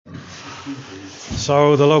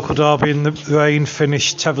So the local derby in the rain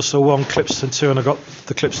finished Teversal 1, Clipstone 2, and I got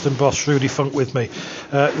the Clipstone boss Rudy Funks with me.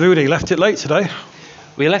 Rudy, left it late today?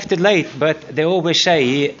 We left it late, but they always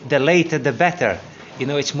say the later the better. You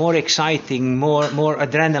know, it's more exciting, more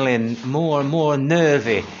adrenaline, more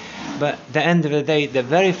nervy. But at the end of the day, the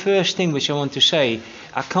very first thing which I want to say,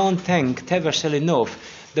 I can't thank Teversal enough.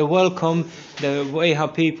 The welcome, the way how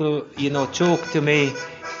people, talk to me.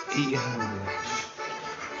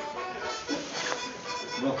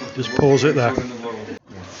 Just pause it there.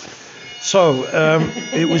 So,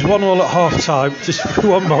 it was 1-1 at half time. Just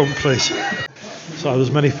one moment, please. Sorry,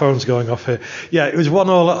 there's many phones going off here. Yeah, it was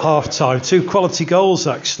 1-1 at half time. 2 quality goals,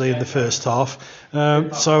 actually, in the first half.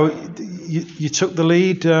 So, you took the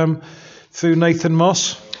lead through Nathan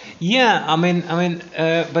Moss? Yeah, I mean,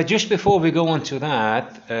 but just before we go on to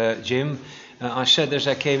that, Jim, I said as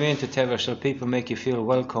I came into Teversal, people make you feel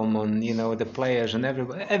welcome, and the players and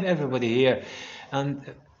everybody here, and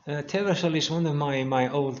Teversal is one of my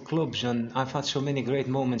old clubs, and I've had so many great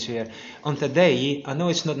moments here. On today, I know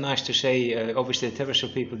it's not nice to say, obviously the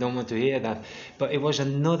Teversal people don't want to hear that, but it was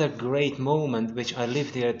another great moment which I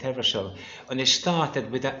lived here at Teversal, and it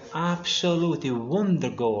started with an absolutely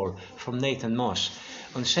wonder goal from Nathan Moss.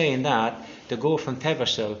 On saying that, the goal from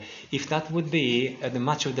Teversal, if that would be the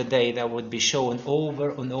match of the day, that would be shown over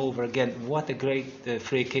and over again. What a great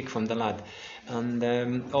free kick from the lad. And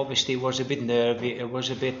obviously it was a bit nervy, it was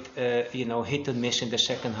a bit, hit and miss in the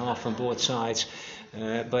second half on both sides.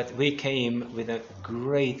 But we came with a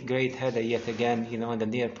great header yet again, on the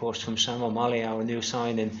near post from Sam O'Malley, our new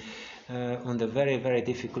signing. Under very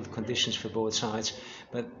difficult conditions for both sides.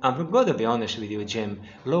 But I've got to be honest with you, Jim,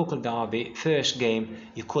 local derby, first game,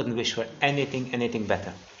 you couldn't wish for anything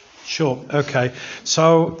better. Sure, okay.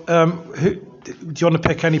 So, do you want to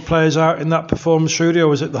pick any players out in that performance, Rudy, or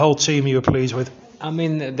was it the whole team you were pleased with? I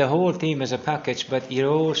mean, the whole team as a package, but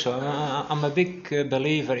you're also, I'm a big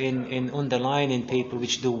believer in underlining people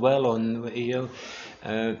which do well on,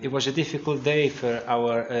 it was a difficult day for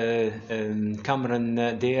our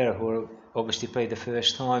Cameron Deere, who obviously played the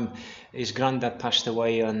first time. His granddad passed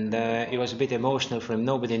away, and it was a bit emotional for him.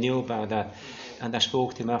 Nobody knew about that, and I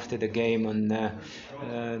spoke to him after the game, and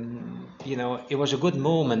it was a good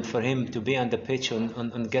moment for him to be on the pitch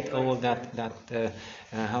and get all that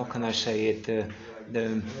how can I say it,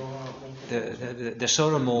 the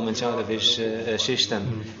sorrow moments out of his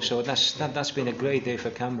system. So that's been a great day for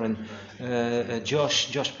Cameron.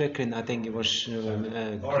 Josh Pickering, I think it was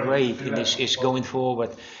great in his going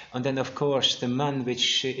forward. And then of course the man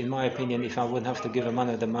which, in my opinion, if I would have to give a man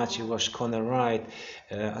of the match, it was Conor Wright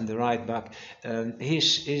on the right back.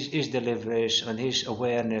 His deliveries and his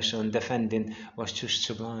awareness on defending was just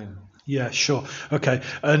sublime. Yeah, sure. Okay,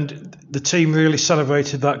 and the team really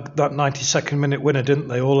celebrated that 92nd minute winner, didn't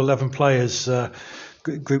they? All 11 players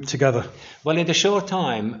grouped together. Well, in the short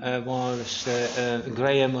time whilst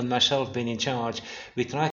Graham and myself being in charge, we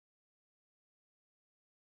tried.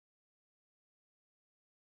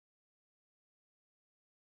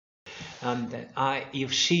 And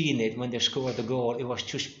you've seen it when they scored the goal. It was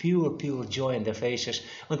just pure joy in their faces.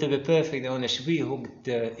 And to be perfectly honest, we hugged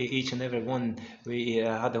each and every one. We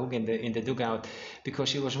had a hug in the dugout,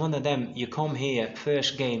 because it was one of them. You come here,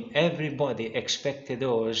 first game, everybody expected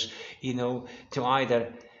us, to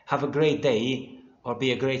either have a great day or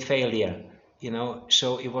be a great failure.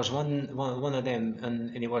 So it was one of them,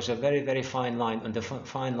 and it was a very fine line. And the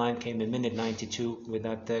fine line came in minute 92 with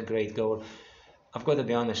that great goal. I've got to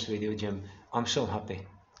be honest with you, Jim. I'm so happy.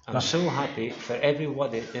 I'm so happy for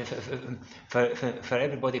everybody, for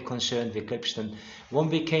everybody concerned with Clipstone. When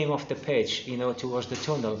we came off the pitch, towards the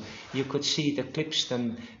tunnel, you could see the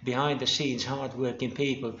Clipstone behind the scenes, hard-working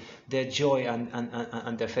people, their joy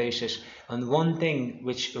and their faces. And one thing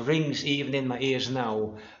which rings even in my ears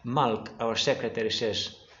now, Malk, our secretary,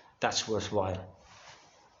 says, that's worthwhile.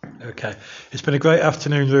 Okay, it's been a great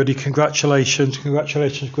afternoon, Rudy. Congratulations,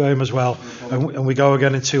 Graham, as well. And we go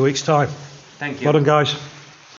again in 2 weeks' time. Thank you. Well done, guys.